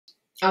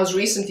I was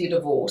recently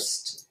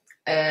divorced,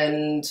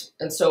 and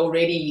so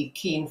already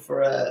keen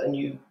for a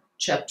new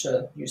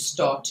chapter, new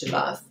start to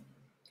life.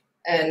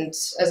 And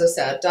as I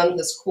said, I'd done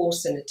this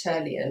course in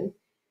Italian,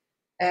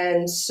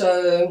 and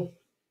so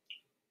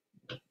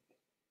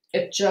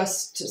it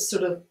just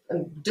sort of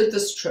did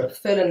this trip,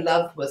 fell in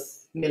love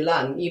with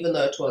Milan, even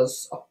though it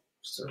was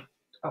sort of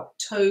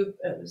October,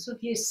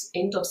 yes,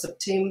 end of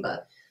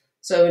September.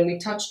 So when we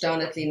touched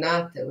down at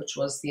Linate, which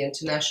was the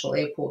international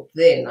airport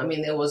then, I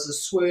mean, there was a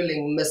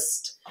swirling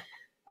mist,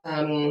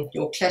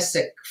 your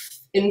classic,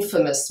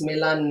 infamous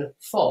Milan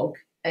fog,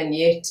 and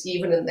yet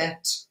even in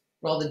that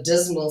rather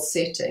dismal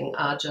setting,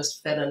 I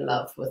just fell in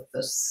love with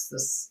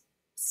this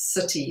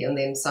city and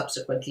then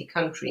subsequently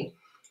country.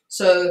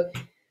 So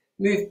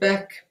moved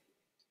back,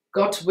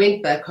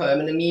 went back home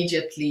and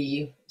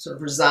immediately sort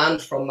of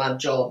resigned from my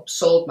job,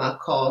 sold my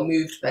car,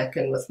 moved back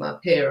in with my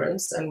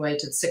parents and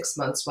waited 6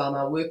 months while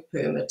my work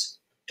permit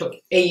took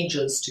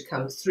ages to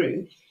come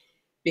through,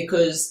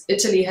 because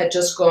Italy had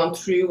just gone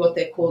through what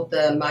they called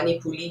the Mani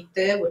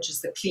Pulite, which is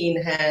the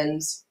clean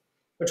hands,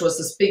 which was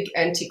this big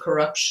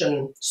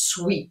anti-corruption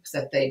sweep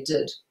that they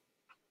did.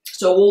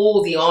 So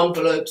all the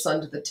envelopes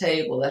under the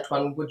table, that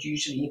one would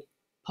usually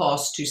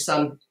pass to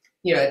some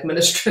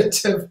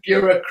administrative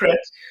bureaucrat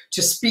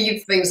to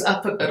speed things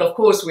up a bit. Of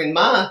course, when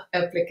my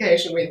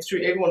application went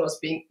through, everyone was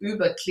being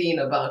uber clean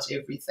about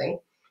everything.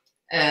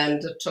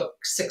 And it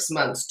took 6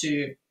 months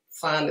to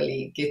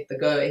finally get the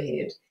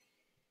go-ahead.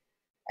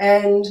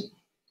 And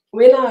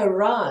when I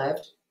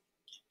arrived,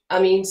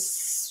 I mean,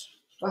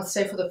 I'd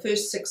say for the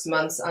first 6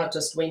 months, I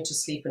just went to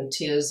sleep in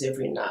tears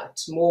every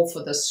night, more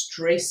for the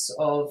stress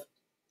of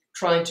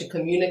trying to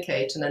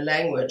communicate in a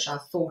language I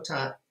thought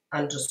I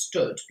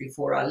understood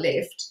before I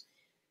left,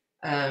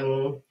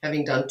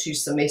 having done 2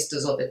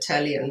 semesters of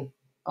Italian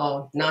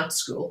night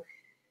school.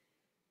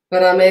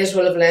 But I may as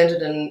well have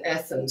landed in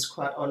Athens,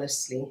 quite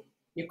honestly.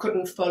 You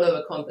couldn't follow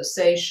a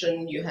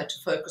conversation. You had to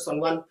focus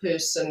on one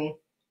person.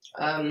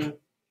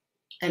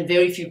 And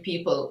very few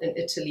people in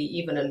Italy,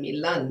 even in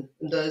Milan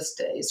in those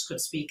days,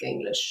 could speak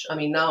English. I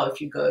mean, now if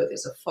you go,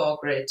 there's a far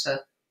greater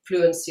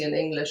fluency in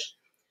English.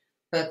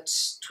 But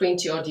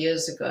 20 odd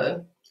years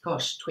ago,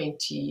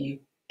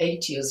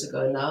 28 years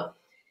ago now,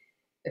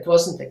 it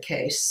wasn't the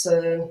case.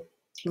 So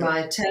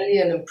my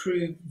Italian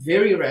improved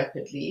very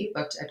rapidly,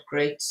 but at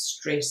great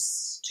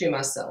stress to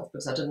myself,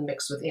 because I didn't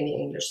mix with any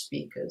English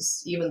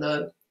speakers, even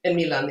though in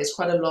Milan there's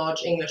quite a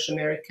large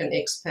English-American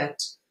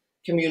expat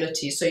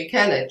community. So you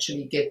can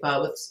actually get by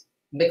with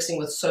mixing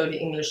with solely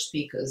English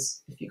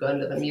speakers if you go and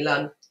live in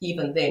Milan,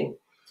 even then.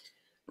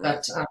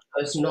 But I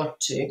chose not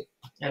to,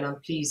 and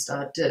I'm pleased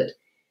I did.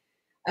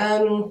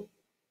 And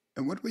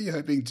what were you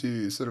hoping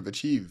to sort of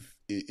achieve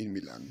in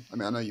Milan? I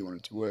mean, I know you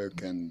wanted to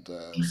work and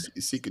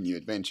seek a new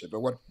adventure, but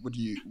what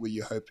were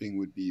you hoping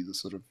would be the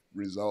sort of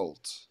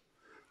result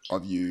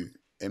of you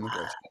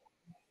emigrating?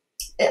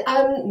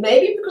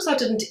 Maybe because I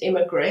didn't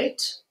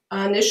immigrate,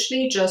 I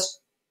initially just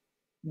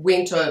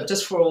went over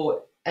just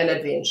for an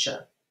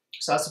adventure.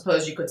 So I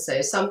suppose you could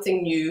say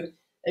something new,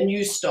 a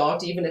new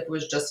start, even if it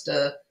was just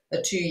a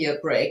 2-year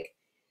break.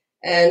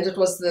 And it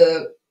was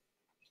the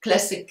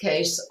classic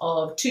case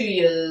of 2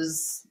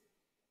 years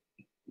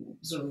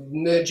sort of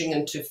merging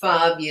into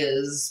 5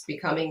 years,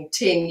 becoming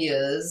 10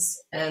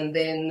 years, and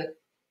then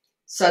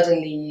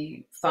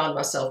suddenly found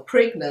myself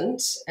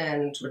pregnant,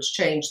 and which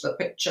changed the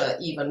picture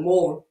even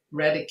more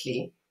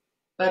radically.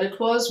 But it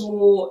was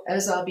more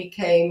as I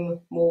became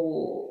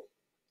more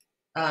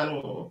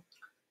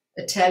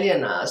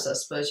Italianized, I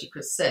suppose you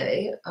could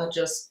say, I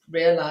just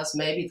realized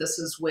maybe this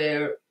is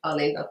where I'll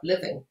end up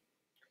living.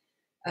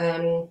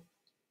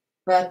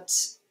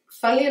 But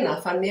funnily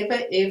enough, I never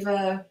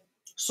ever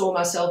saw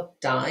myself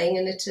dying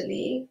in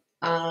Italy.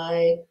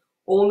 I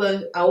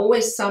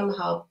always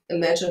somehow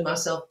imagined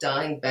myself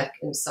dying back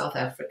in South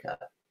Africa.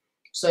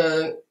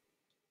 So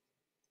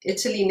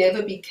Italy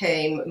never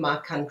became my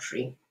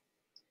country.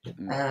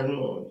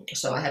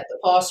 So I had the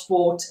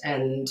passport,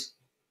 and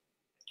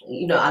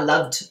I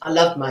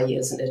loved my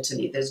years in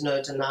Italy. There's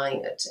no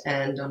denying it,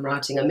 and I'm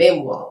writing a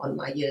memoir on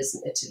my years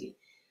in Italy.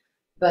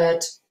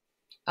 But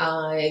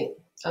I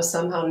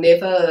somehow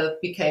never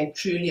became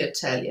truly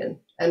Italian.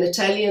 And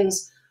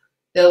Italians,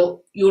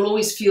 you'll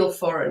always feel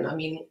foreign. I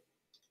mean,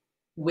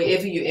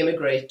 wherever you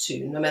immigrate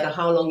to, no matter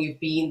how long you've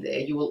been there,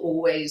 you will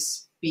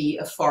always be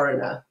a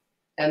foreigner,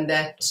 and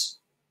that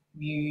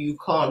you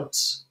can't,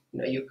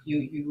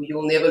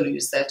 you'll never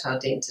lose that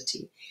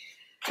identity.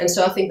 And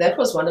so I think that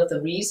was one of the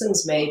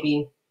reasons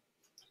maybe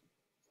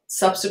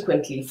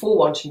subsequently for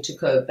wanting to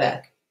go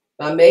back.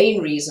 My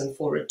main reason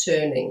for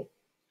returning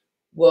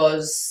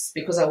was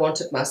because I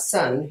wanted my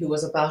son, who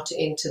was about to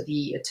enter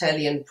the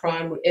Italian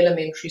primary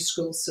elementary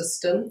school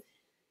system.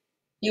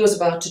 He was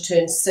about to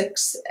turn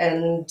 6,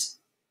 and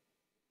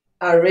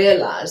I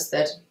realized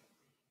that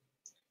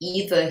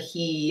either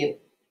he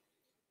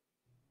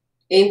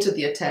entered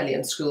the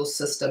Italian school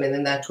system and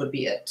then that would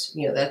be it,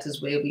 that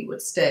is where we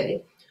would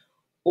stay,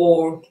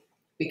 or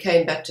we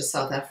came back to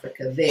South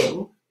Africa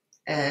then,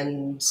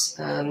 and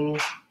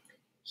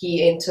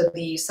he entered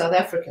the South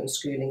African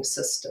schooling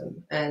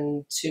system.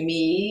 And to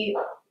me,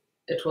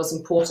 it was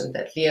important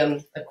that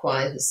Liam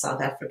acquire his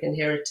South African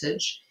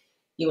heritage.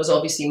 He was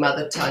obviously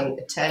mother tongue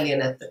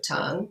Italian at the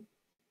time.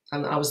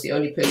 I was the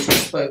only person who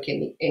spoke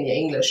any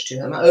English to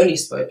him. I only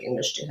spoke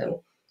English to him.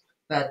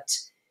 But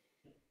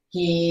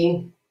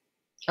it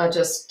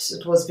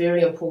was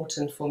very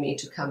important for me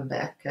to come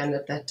back. And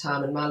at that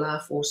time in my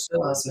life also,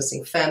 I was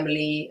missing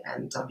family,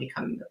 and I've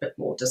become a bit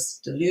more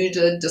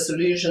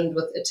disillusioned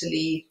with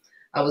Italy.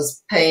 I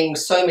was paying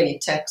so many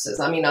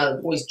taxes. I mean, I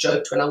always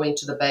joked when I went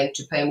to the bank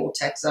to pay more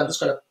taxes, I'm just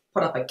going to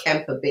put up a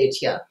camper bed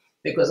here,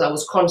 because I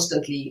was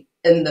constantly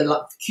in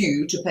the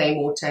queue to pay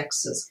more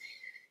taxes.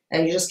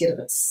 And you just get a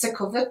bit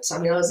sick of it. I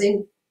mean, I was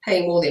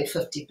paying more than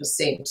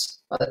 50%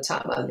 by the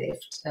time I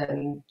left.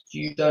 And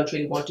you don't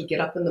really want to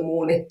get up in the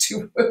morning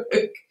to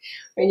work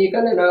when you're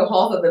going to know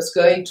half of it's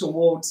going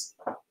towards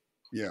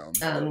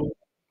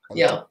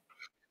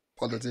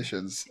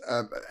politicians.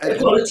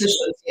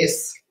 Politicians,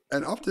 yes.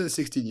 And after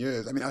 16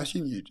 years, I mean, I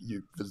assume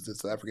you visited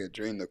South Africa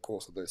during the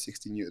course of those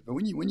 16 years. But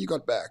when you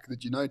got back,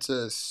 did you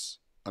notice?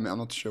 I mean, I'm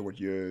not sure what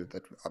year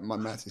that my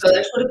math is. So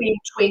that would have been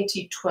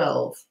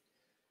 2012.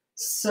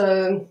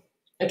 So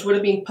it would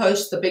have been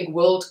post the big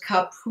World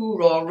Cup,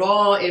 hoorah,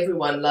 rah,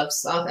 everyone loves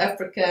South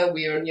Africa.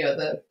 We're,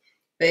 the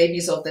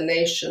babies of the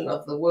nation,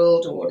 of the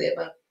world, or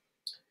whatever.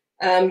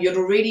 You'd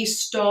already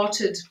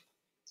started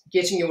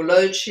getting your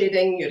load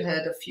shedding. You'd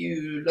had a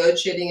few load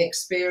shedding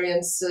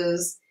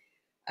experiences.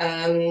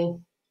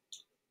 And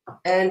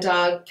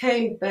I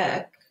came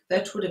back,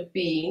 that would have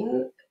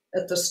been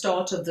at the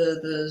start of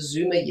the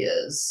Zuma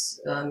years,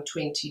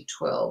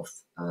 2012.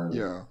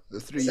 The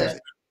 3 years.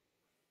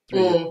 3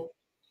 years.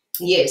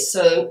 Yes,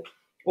 so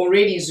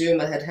already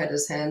Zuma had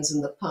his hands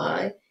in the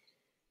pie.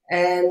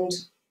 And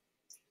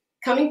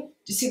I'm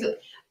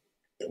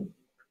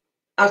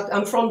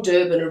from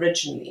Durban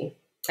originally.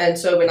 And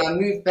so when I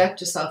moved back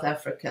to South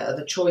Africa,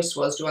 the choice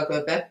was, do I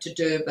go back to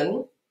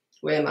Durban,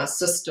 where my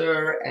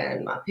sister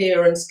and my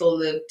parents still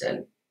lived,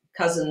 and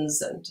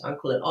cousins and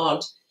uncle and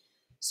aunt.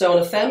 So on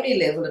a family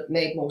level, it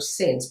made more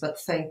sense. But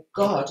thank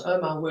God, oh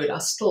my word, I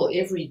still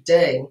every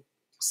day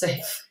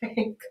say,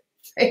 thank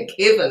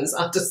heavens,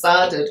 I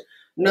decided,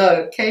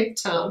 no, Cape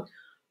Town,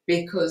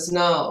 because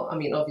now, I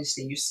mean,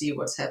 obviously you see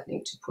what's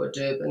happening to poor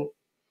Durban.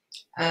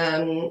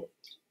 And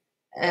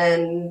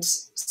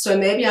so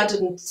maybe I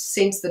didn't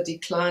sense the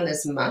decline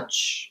as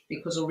much,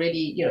 because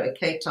already,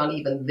 Cape Town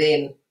even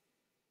then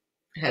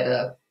had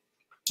a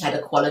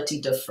quality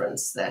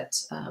difference that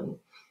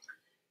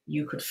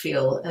you could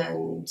feel,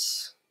 and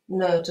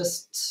no,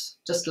 just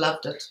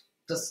loved it.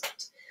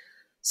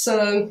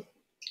 So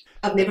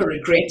I've never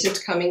regretted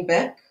coming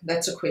back.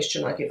 That's a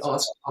question I get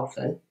asked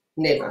often.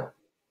 Never.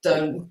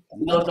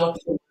 Not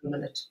for a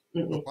minute.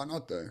 Why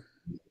not though?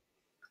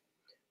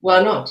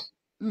 Why not?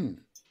 Mm.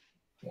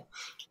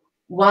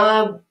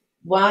 Why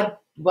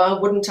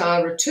wouldn't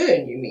I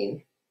return, you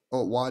mean?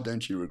 Or why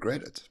don't you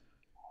regret it?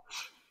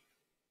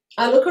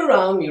 I look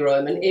around me,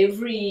 Roman,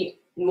 every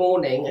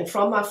morning, and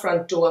from my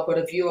front door, I've got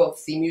a view of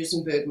the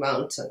Muizenberg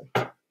Mountain.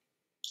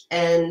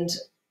 And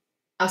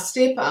I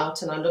step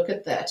out and I look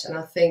at that and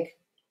I think,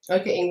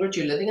 okay, Ingrid,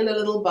 you're living in a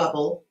little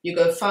bubble. You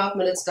go 5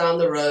 minutes down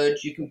the road,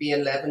 you can be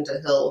in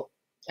Lavender Hill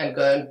and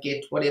go and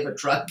get whatever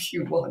drug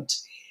you want.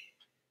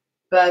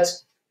 But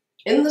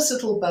in this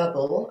little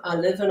bubble, I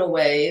live in a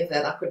way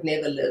that I could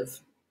never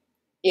live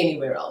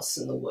anywhere else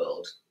in the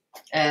world.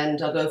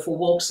 And I go for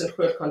walks in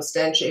Groot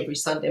Constantia every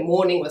Sunday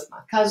morning with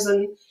my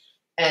cousin,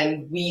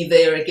 and we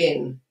there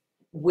again.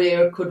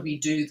 Where could we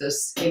do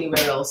this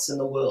anywhere else in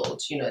the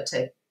world?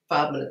 Take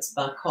 5 minutes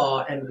by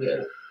car and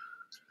we're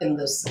in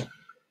this.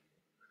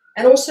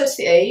 And also it's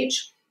the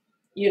age,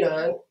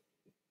 you're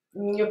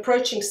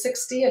approaching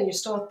 60 and you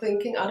start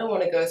thinking, I don't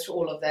want to go through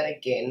all of that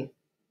again.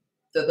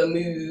 The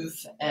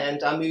move,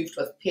 and I moved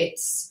with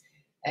pets,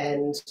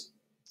 and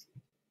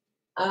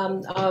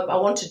I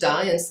want to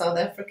die in South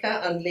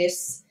Africa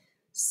unless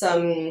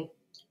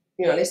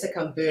unless they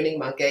come burning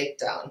my gate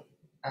down.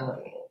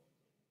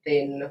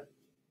 Then,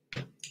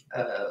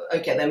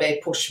 okay, they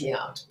may push me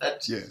out.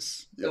 But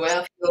yes. The way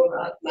I feel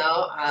right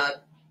now,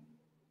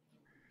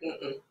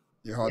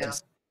 your heart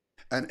is.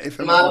 And if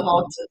my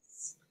heart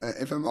is.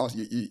 If I'm asked,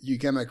 you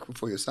came back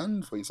for your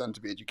son to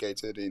be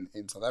educated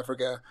in South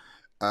Africa.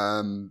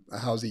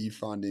 How's he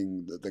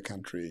finding the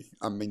country?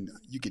 I mean,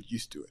 you get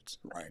used to it,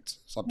 right?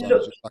 Sometimes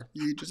it's just like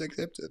you just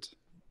accept it.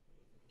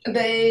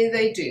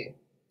 They do.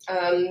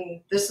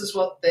 This is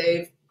what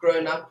they've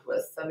grown up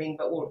with. I mean,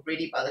 but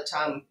already by the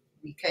time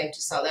we came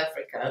to South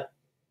Africa,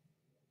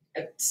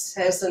 it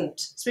hasn't,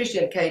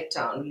 especially in Cape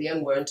Town,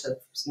 Liam won't have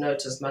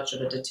noticed much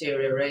of a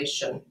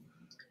deterioration.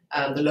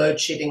 The load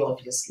shedding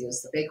obviously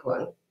is the big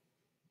one.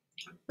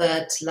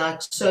 But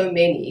like so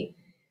many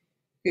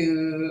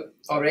who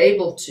are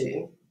able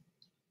to,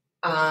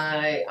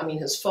 I mean,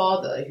 his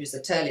father, who's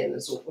Italian,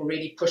 is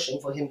already pushing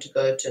for him to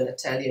go to an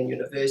Italian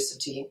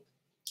university.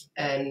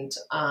 And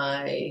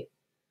I'm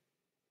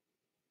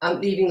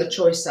leaving the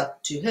choice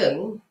up to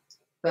him.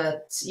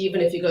 But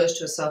even if he goes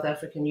to a South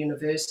African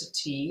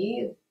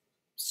university,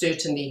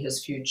 certainly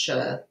his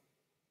future.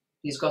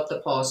 He's got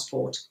the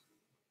passport.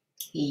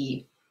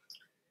 He,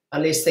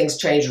 unless things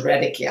change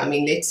radically. I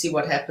mean, let's see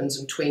what happens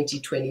in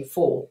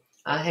 2024.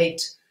 I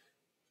hate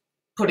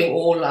putting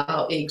all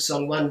our eggs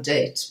on one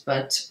date,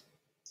 but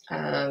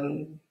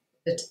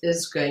it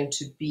is going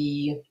to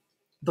be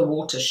the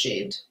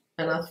watershed.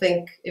 And I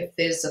think if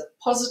there's a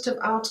positive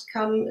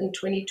outcome in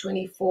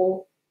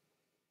 2024,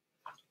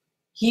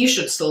 he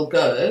should still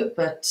go,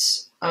 but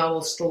I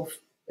will still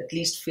at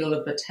least feel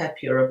a bit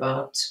happier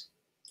about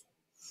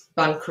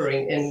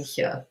bunkering in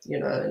here,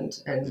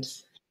 and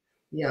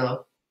yeah.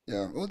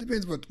 Yeah, well, it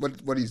depends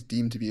what is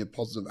deemed to be a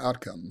positive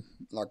outcome.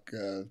 Like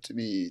to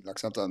me, like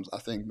sometimes I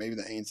think maybe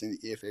the ANC and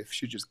the EFF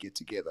should just get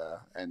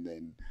together and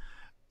then,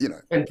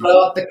 And people.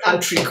 blow up the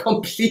country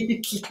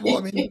Well,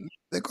 I completely. mean,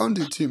 they can't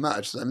do too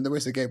much. I mean, the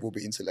Western Cape will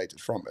be insulated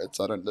from it,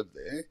 so I don't live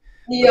there.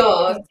 But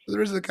Yeah, for the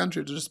rest of the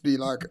country to just be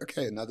like,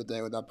 okay, another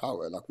day without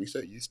power, like we're so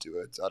used to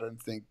it, I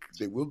don't think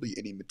there will be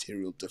any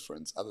material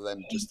difference other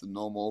than just the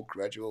normal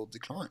gradual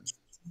decline.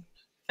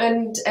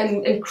 and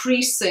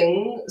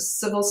increasing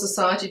civil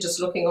society just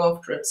looking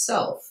after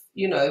itself,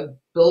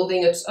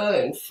 building its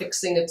own,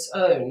 fixing its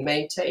own,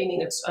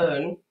 maintaining its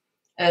own,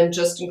 and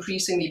just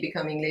increasingly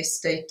becoming less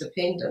state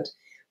dependent.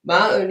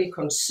 My only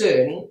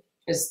concern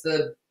is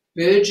the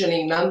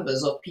burgeoning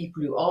numbers of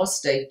people who are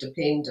state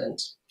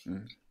dependent,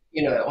 Mm.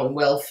 on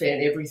welfare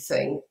and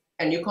everything.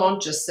 And you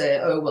can't just say,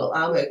 oh, well,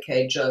 I'm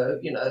okay, Joe.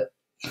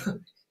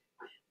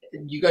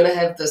 You're going to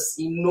have this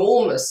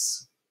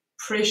enormous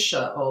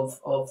pressure of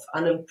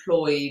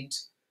unemployed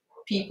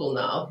people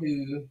now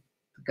who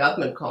the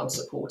government can't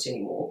support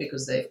anymore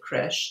because they've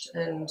crashed.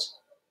 And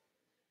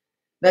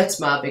that's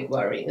my big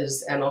worry,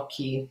 is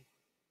anarchy.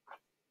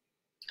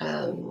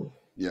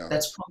 Yeah,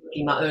 That's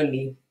probably my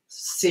only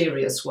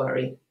serious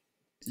worry,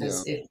 yeah.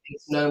 is if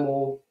there's no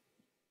more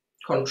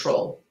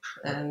control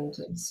and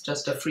it's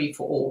just a free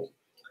for all.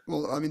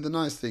 Well, I mean, the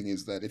nice thing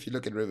is that if you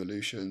look at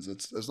revolutions,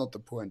 it's not the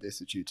poor and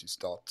destitute who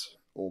start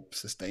or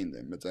sustain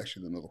them. It's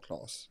actually the middle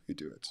class who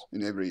do it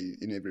in every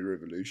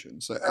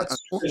revolution. So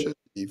That's true.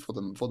 unfortunately, for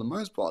the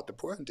most part, the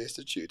poor and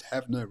destitute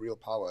have no real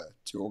power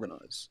to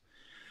organize.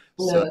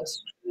 So No,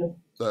 it's true.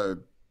 so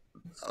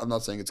I'm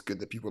not saying it's good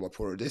that people are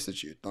poor or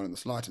destitute, not in the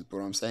slightest. But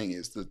what I'm saying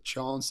is the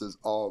chances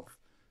of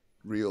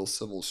real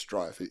civil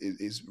strife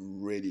is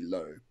really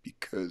low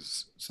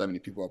because so many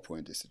people are poor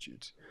and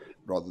destitute,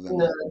 rather than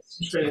No, the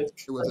it's so if true.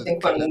 there was I a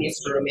think one needs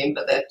to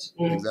remember that.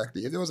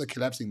 exactly, if there was a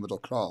collapsing middle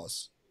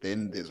class,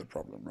 then there's a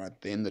problem, right?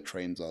 Then the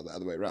trends are the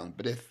other way around.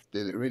 But if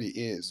there really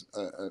is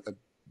a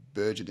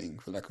burgeoning,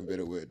 for lack of a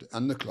better word,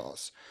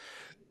 underclass,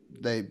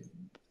 they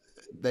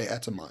they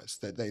atomize.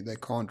 They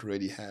can't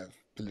really have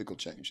political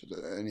change. It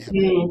only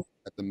happens Mm.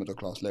 at the middle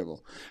class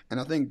level. And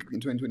I think in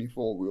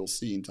 2024 we'll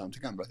see in time to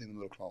come. But I think the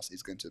middle class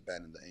is going to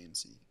abandon the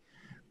ANC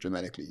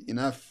dramatically.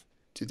 Enough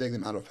to take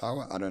them out of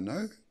power, I don't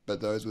know.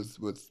 But those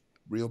with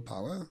real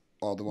power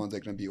are the ones that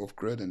are going to be off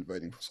grid and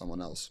voting for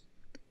someone else.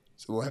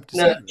 So we'll have to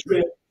No, see, really.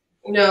 true.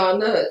 No,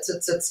 no,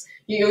 it's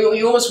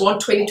you almost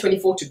want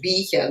 2024 to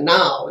be here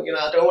now.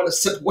 I don't want to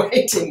sit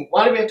waiting.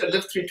 Why do we have to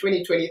live through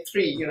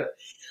 2023?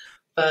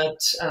 But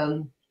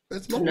But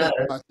it's a lot more no.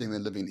 exciting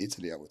than living in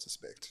Italy, I would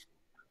suspect.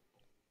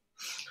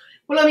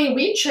 Well, I mean,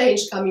 we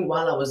changed. I mean,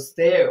 while I was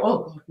there, oh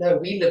God, no,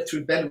 we lived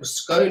through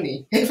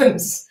Berlusconi.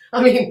 Heavens,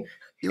 I mean,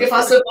 He was if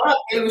I pretty. survived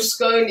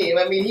Berlusconi,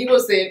 I mean, he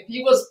was there.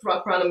 He was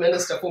prime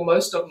minister for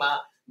most of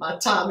my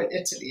time in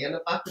Italy, and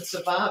if I could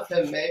survive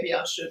him, maybe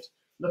I should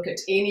look at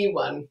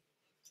anyone.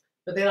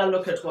 But then I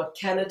look at what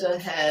Canada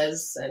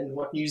has and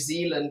what New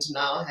Zealand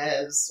now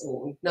has,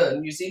 or no,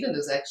 New Zealand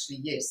is actually,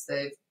 yes,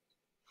 they've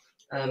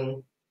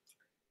um,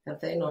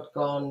 have they not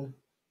gone?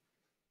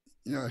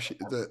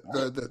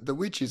 The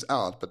witch is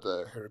out, but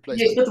her Yes,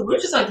 replacement. but the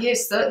word is like,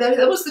 yes, that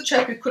was the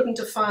chap who couldn't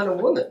define a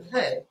woman.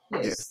 Hey,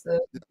 Yeah, yes.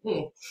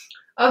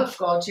 Oh,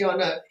 God, yeah, I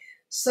know.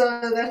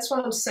 So that's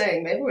why I'm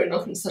saying maybe we're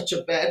not in such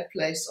a bad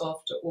place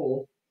after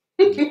all.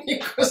 yeah.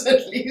 Because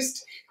at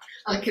least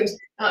I can,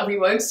 we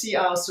won't see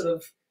our sort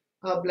of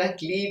our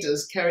black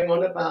leaders carrying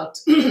on about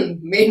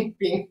men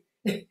being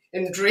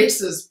in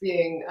dresses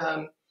being,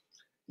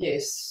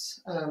 yes,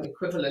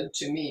 equivalent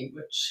to me,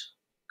 which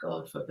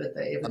God forbid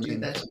they ever I do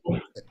mean, that.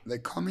 they're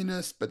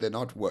communists, but they're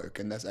not woke,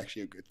 and that's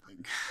actually a good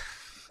thing.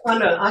 I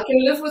know, I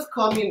can live with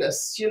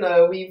communists.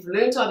 We've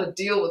learned how to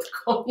deal with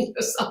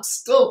communists.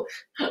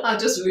 I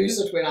just lose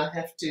it when I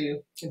have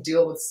to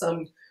deal with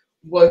some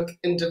woke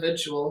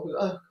individual who,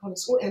 oh God,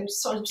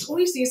 it's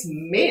always these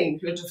men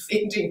who are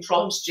defending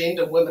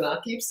transgender women. I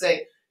keep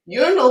saying,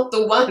 you're not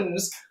the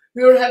ones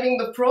who are having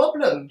the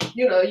problem.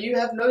 You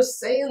have no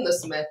say in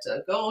this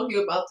matter. Go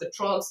argue about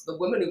the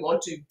women who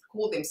want to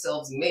call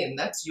themselves men.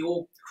 That's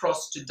your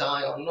cross to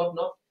die on,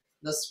 not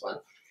this one.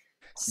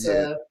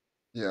 Yeah, So,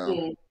 yeah.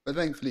 mm, But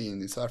thankfully,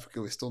 in South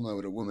Africa, we still know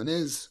what a woman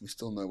is. We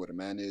still know what a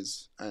man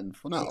is, and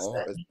for now, it's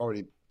exactly.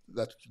 probably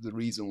that's the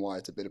reason why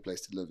it's a better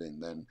place to live in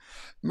than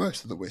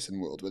most of the Western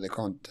world, where they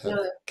can't have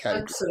No,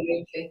 categories.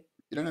 absolutely.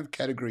 You don't have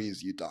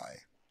categories, you die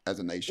as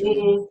a nation or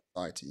Mm,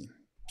 society.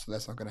 So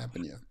that's not going to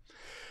happen here.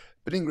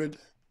 But Ingrid,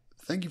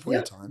 thank you for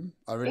your Yeah. time.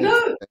 I really No,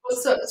 appreciate it.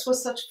 it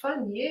was such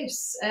fun,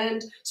 yes.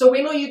 And so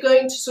when are you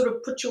going to sort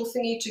of put your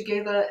thingy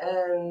together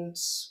and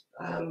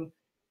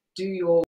do your